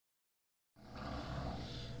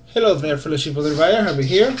Hello there, Fellowship of the Buyer. Over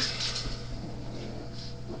here.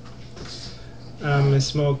 I'm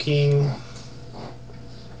smoking.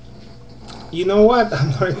 You know what? I'm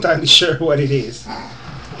not entirely sure what it is.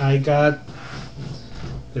 I got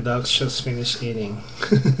the dogs just finished eating.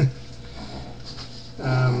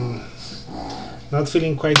 um, Not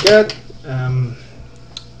feeling quite good.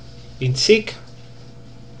 Been sick.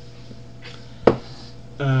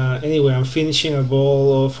 Anyway, I'm finishing a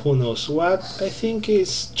bowl of who knows what. I think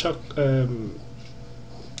is chocolates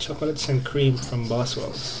and cream from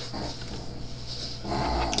Boswell's.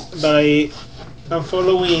 But I'm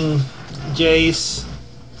following Jay's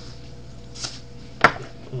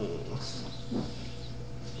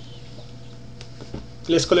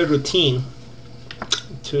let's call it routine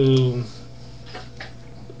to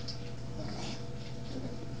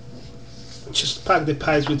just pack the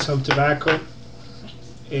pipes with some tobacco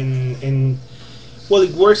and well,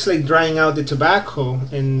 it works like drying out the tobacco,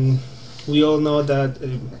 and we all know that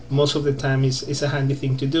most of the time it's a handy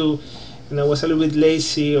thing to do. And I was a little bit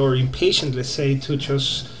lazy or impatient, let's say, to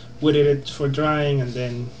just wait it for drying and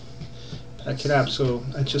then pack it up. So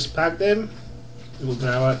I just pack them. It will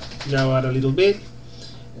dry out a little bit,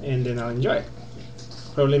 and then I'll enjoy it.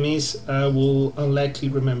 Problem is, I will unlikely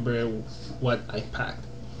remember what I packed.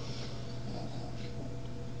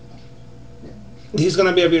 This is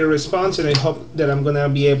gonna be a video response, and I hope that I'm gonna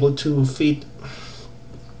be able to fit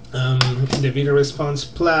the video response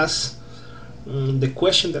plus the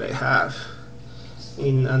question that I have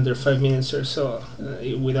in under 5 minutes or so,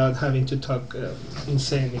 without having to talk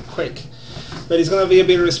insanely quick. But it's gonna be a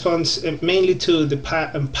video response mainly to the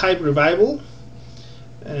pipe revival,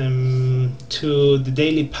 to the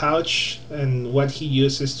daily pouch and what he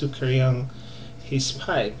uses to carry on his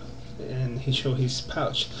pipe, and he showed his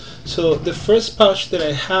pouch. So the first pouch that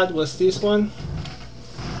I had was this one.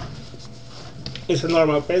 It's a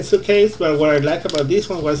normal pencil case, but what I like about this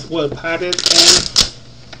one was well padded and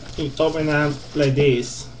it opened up like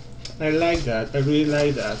this. I like that. I really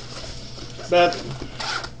like that. But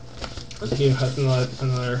here has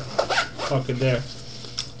another pocket there.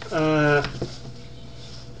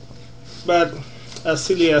 But as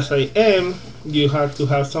silly as I am, you have to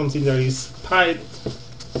have something that is piped.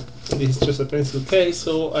 This is just a pencil case,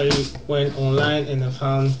 so I went online and I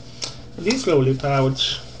found this lovely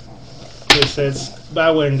pouch. It says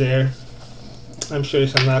Bauer in there. I'm sure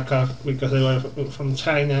it's a knockoff because I got it from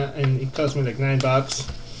China and it cost me like $9.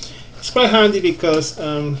 It's quite handy because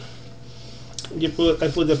I put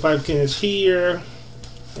the pipe cleaners here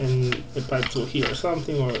and the pipe tool here or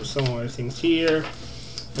something, or some other things here,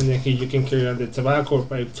 and then here you can carry on the tobacco or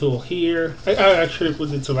pipe tool here. I actually put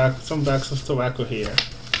the tobacco, some bags of tobacco here,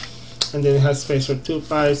 and then it has space for 2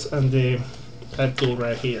 pipes and the pipe tool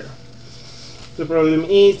right here. The problem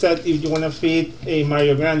is that if you want to fit a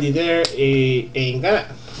Mario Grande there, it ain't gonna.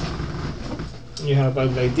 You have a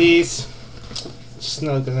pipe like this, it's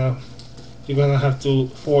not gonna, you're gonna have to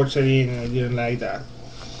force it in, and I didn't like that.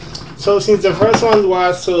 So since the first one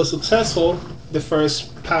was so successful, the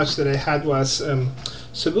first pouch that I had was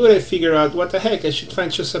so good, I figured out what the heck, I should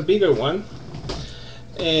find just a bigger one.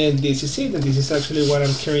 And this is it, and this is actually what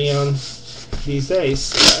I'm carrying on these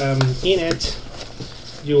days. In it,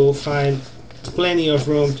 you'll find plenty of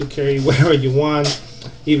room to carry whatever you want.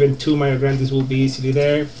 Even 2 Mario Grandes will be easily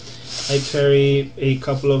there. I carry a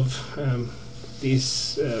couple of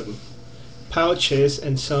these pouches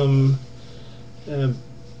and some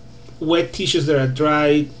wet tissues that are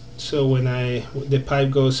dried, so when the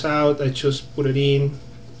pipe goes out, I just put it in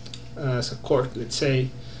as a cork, let's say,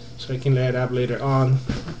 so I can let it up later on.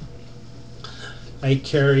 I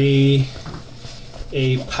carry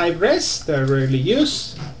a pipe rest that I rarely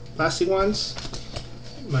use, plastic ones,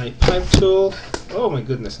 my pipe tool, oh my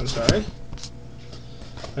goodness, I'm sorry,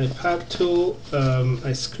 my pipe tool,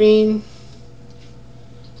 a screen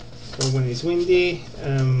for when it's windy,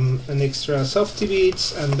 an extra softy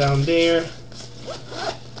beads, and down there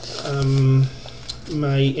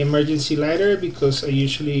my emergency lighter, because I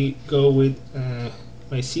usually go with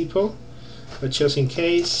my Zippo, but just in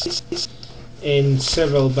case, and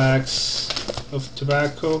several bags of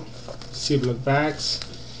tobacco, Ziploc bags,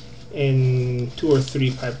 and 2 or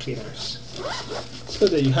 3 pipe cleaners. So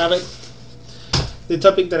there you have it. The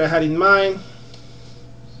topic that I had in mind,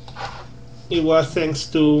 it was thanks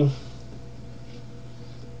to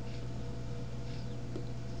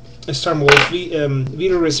a stormwulf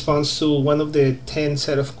video response to one of the 10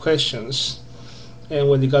 set of questions, and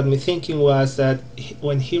what it got me thinking was that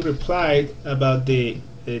when he replied about the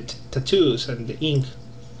tattoos and the ink,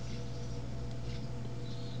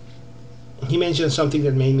 he mentioned something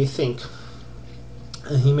that made me think.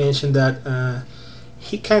 And he mentioned that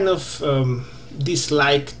he kind of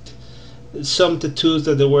disliked some tattoos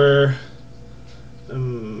that they were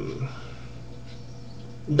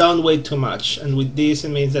done way too much, and with this it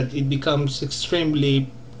means that it becomes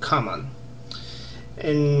extremely common.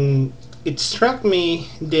 And it struck me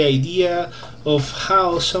the idea of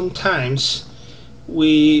how sometimes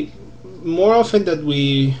we, more often that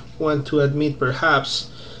we want to admit perhaps,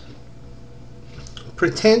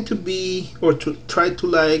 pretend to be or to try to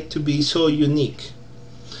like to be so unique.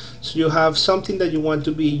 So you have something that you want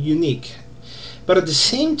to be unique, but at the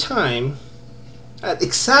same time, at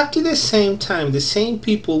exactly the same time, the same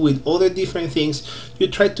people with other different things, you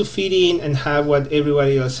try to fit in and have what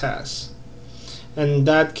everybody else has. And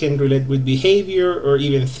that can relate with behavior or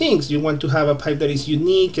even things. You want to have a pipe that is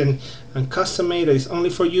unique and custom made, that is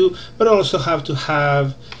only for you, but also have to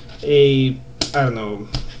have a, I don't know,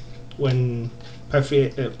 when Pipe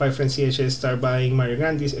Friends CHS start buying Mario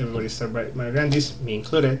Grandes, everybody start buying Mario Grandes, me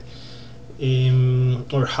included.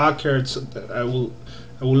 Or hackers, I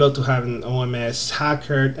would love to have an OMS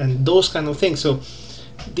hacker and those kind of things. So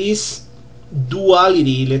this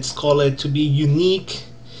duality, let's call it, to be unique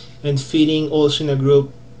and fitting also in a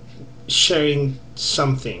group, sharing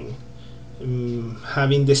something,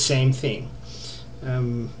 having the same thing.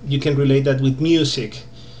 You can relate that with music.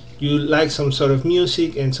 You like some sort of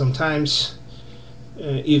music, and sometimes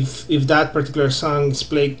if that particular song is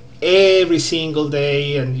played every single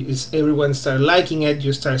day and everyone start liking it,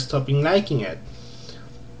 you start stopping liking it.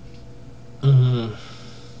 And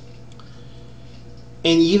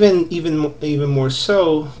even more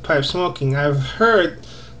so, pipe smoking. I've heard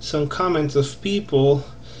some comments of people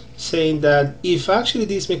saying that if actually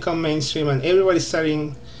this become mainstream and everybody's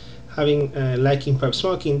starting having liking pipe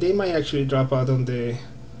smoking, they might actually drop out on the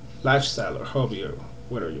lifestyle or hobby or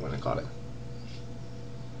whatever you want to call it.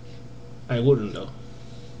 I wouldn't though.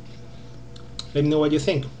 Let me know what you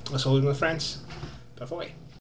think. As always, my friends, puff away.